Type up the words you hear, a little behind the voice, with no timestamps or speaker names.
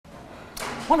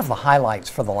One of the highlights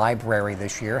for the library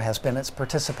this year has been its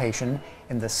participation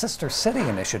in the Sister City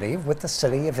initiative with the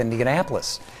city of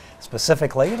Indianapolis.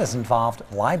 Specifically, it has involved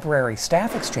library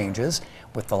staff exchanges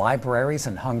with the libraries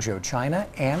in Hangzhou, China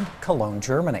and Cologne,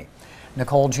 Germany.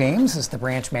 Nicole James is the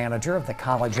branch manager of the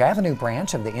College Avenue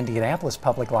branch of the Indianapolis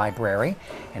Public Library,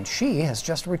 and she has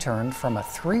just returned from a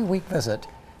 3-week visit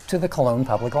to the Cologne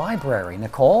Public Library.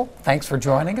 Nicole, thanks for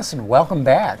joining us and welcome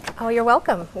back. Oh, you're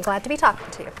welcome. I'm glad to be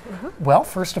talking to you. Well,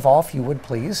 first of all, if you would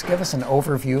please give us an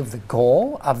overview of the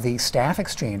goal of the staff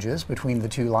exchanges between the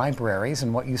two libraries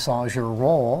and what you saw as your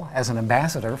role as an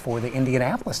ambassador for the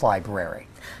Indianapolis Library.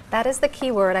 That is the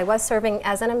key word. I was serving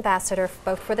as an ambassador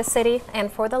both for the city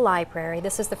and for the library.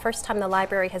 This is the first time the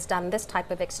library has done this type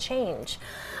of exchange.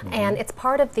 And it's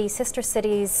part of the Sister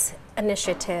Cities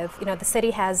initiative. You know, the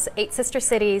city has 8 sister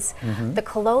cities. The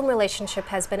Cologne relationship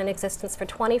has been in existence for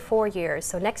 24 years.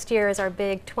 So next year is our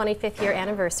big 25th year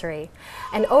anniversary.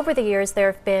 And over the years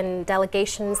there have been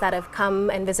delegations that have come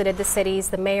and visited the cities.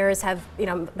 The mayors have,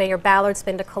 Mayor Ballard's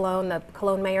been to Cologne, the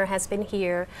Cologne mayor has been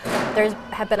here. There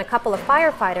have been a couple of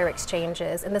firefighter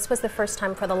exchanges, and this was the first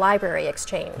time for the library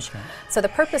exchange. So the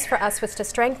purpose for us was to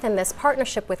strengthen this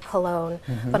partnership with Cologne,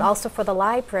 but also for the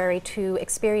library to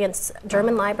experience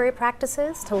German library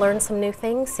practices, to learn some new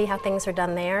things, see how things are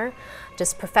done there,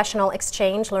 just professional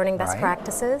exchange, learning best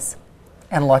practices.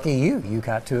 And lucky you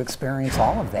got to experience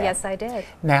all of that. Yes, I did.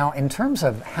 Now, in terms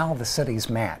of how the cities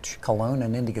match, Cologne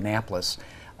and Indianapolis,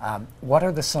 what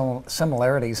are the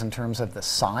similarities in terms of the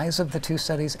size of the two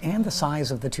cities and the size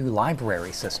of the two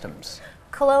library systems?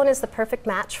 Cologne is the perfect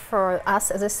match for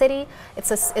us as a city. It's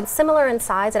similar in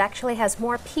size. It actually has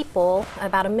more people,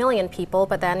 about 1 million people,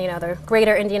 but then the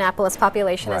greater Indianapolis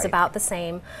population is about the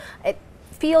same. It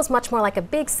feels much more like a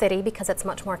big city because it's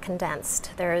much more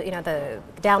condensed. There, the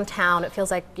downtown, it feels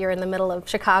like you're in the middle of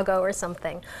Chicago or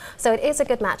something. So it is a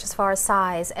good match as far as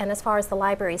size, and as far as the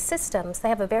library systems, they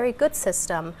have a very good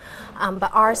system,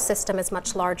 but our system is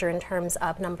much larger in terms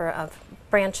of number of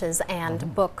branches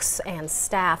and books and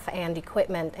staff and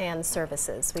equipment and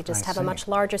services. We just have a much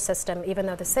larger system, even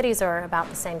though the cities are about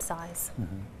the same size.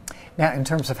 Now, in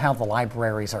terms of how the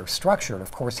libraries are structured,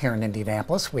 of course, here in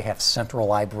Indianapolis, we have Central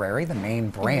Library, the main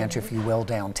branch, if you will,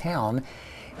 downtown.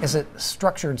 Is it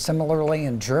structured similarly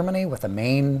in Germany with a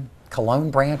main Cologne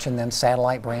branch and then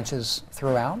satellite branches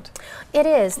throughout? It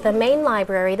is. The main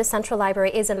library, the Central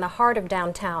Library, is in the heart of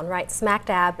downtown, right smack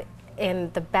dab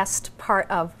in the best part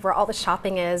of where all the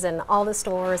shopping is and all the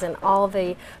stores and all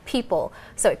the people.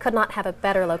 So it could not have a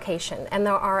better location. And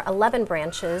there are 11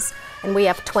 branches, and we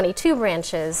have 22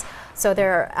 branches. So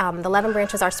the 11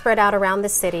 branches are spread out around the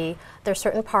city. There are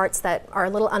certain parts that are a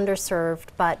little underserved,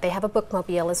 but they have a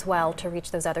bookmobile as well to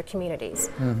reach those other communities.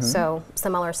 So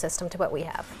similar system to what we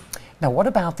have. Now, what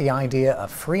about the idea of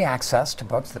free access to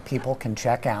books that people can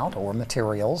check out or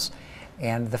materials,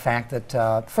 and the fact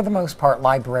that, for the most part,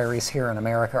 libraries here in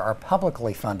America are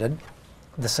publicly funded?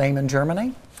 The same in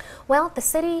Germany? Well, the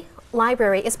city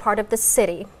library is part of the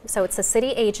city, so it's a city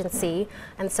agency,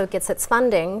 and so it gets its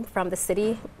funding from the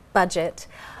city budget.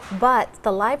 But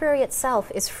the library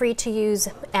itself is free to use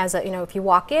as a, if you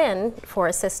walk in for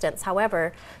assistance.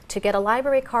 However, to get a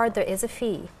library card, there is a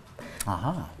fee.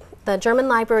 The German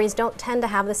libraries don't tend to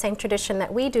have the same tradition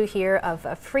that we do here of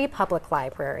a free public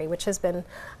library, which has been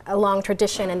a long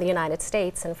tradition in the United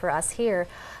States and for us here.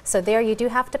 So there you do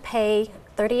have to pay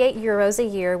 38 euros a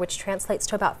year, which translates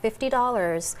to about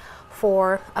 $50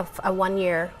 for a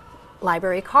 1-year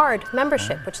library card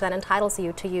membership, which then entitles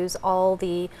you to use all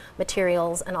the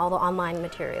materials and all the online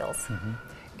materials.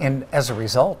 And as a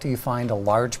result, do you find a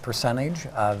large percentage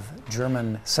of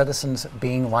German citizens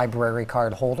being library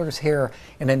card holders? Here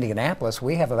in Indianapolis,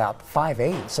 we have about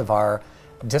 5/8 of our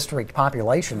district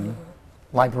population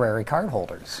library card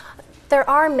holders. There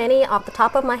are many. Off the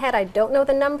top of my head, I don't know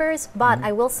the numbers, but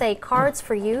I will say cards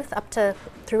for youth up to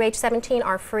through age 17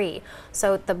 are free.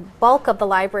 So the bulk of the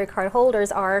library card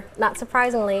holders are, not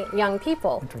surprisingly, young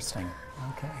people. Interesting.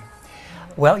 Okay.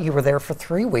 Well, you were there for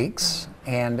 3 weeks,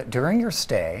 and during your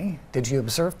stay, did you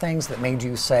observe things that made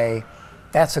you say,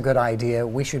 that's a good idea,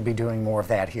 we should be doing more of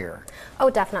that here? Oh,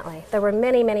 definitely. There were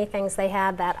many, many things they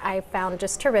had that I found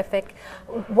just terrific.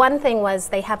 One thing was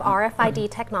they have RFID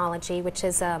technology, which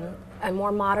is a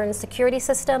more modern security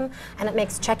system, and it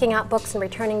makes checking out books and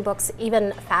returning books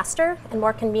even faster and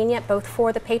more convenient, both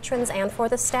for the patrons and for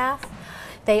the staff.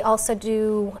 They also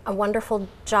do a wonderful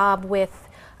job with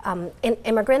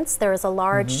immigrants. There is a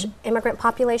large immigrant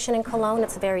population in Cologne.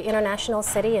 It's a very international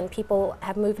city, and people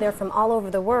have moved there from all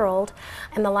over the world,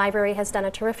 and the library has done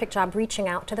a terrific job reaching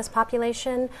out to this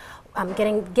population.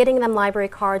 getting them library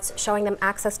cards, showing them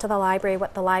access to the library,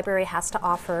 what the library has to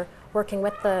offer, working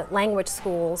with the language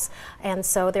schools. And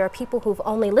so there are people who've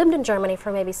only lived in Germany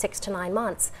for maybe 6 to 9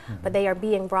 months, but they are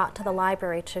being brought to the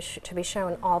library to be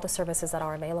shown all the services that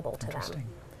are available to them.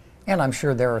 And I'm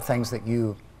sure there are things that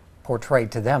you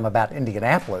portrayed to them about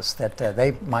Indianapolis that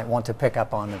they might want to pick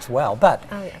up on as well. But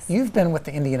you've been with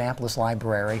the Indianapolis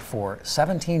Library for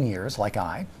 17 years, like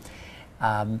I.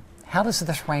 How does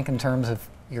this rank in terms of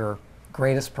your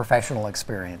greatest professional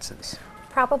experiences?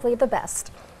 Probably the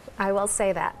best. I will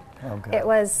say that. Okay. It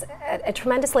was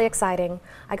tremendously exciting.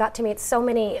 I got to meet so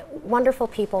many wonderful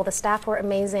people. The staff were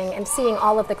amazing, and seeing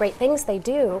all of the great things they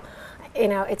do, you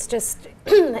know, it's just,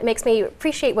 it makes me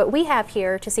appreciate what we have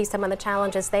here to see some of the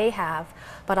challenges they have,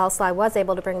 but also I was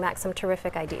able to bring back some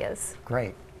terrific ideas.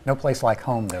 Great. No place like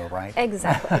home, though, right?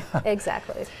 Exactly,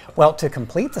 exactly. Well, to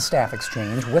complete the staff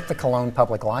exchange with the Cologne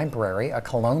Public Library, a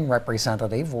Cologne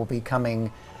representative will be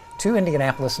coming to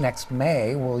Indianapolis next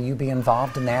May. Will you be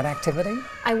involved in that activity?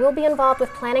 I will be involved with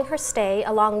planning her stay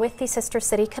along with the Sister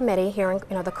City Committee here in,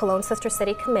 the Cologne Sister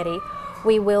City Committee.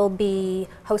 We will be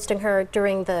hosting her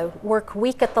during the work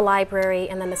week at the library,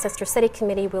 and then the Sister City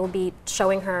Committee will be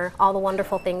showing her all the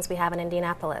wonderful things we have in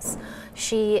Indianapolis.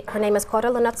 Her name is Cora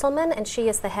Lunetzelman, and she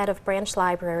is the head of branch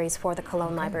libraries for the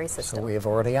Cologne Library System. So we have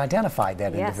already identified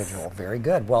that individual. Very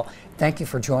good. Well, thank you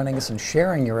for joining us and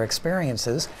sharing your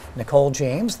experiences. Nicole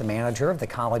James, the manager of the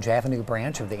College Avenue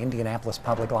branch of the Indianapolis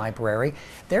Public Library.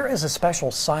 There is a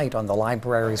special site on the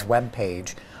library's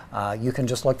webpage. You can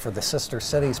just look for the Sister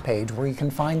Cities page where you can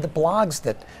find the blogs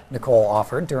that Nicole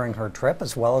offered during her trip,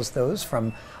 as well as those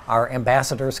from our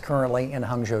ambassadors currently in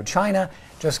Hangzhou, China.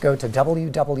 Just go to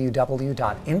www.indpl.org.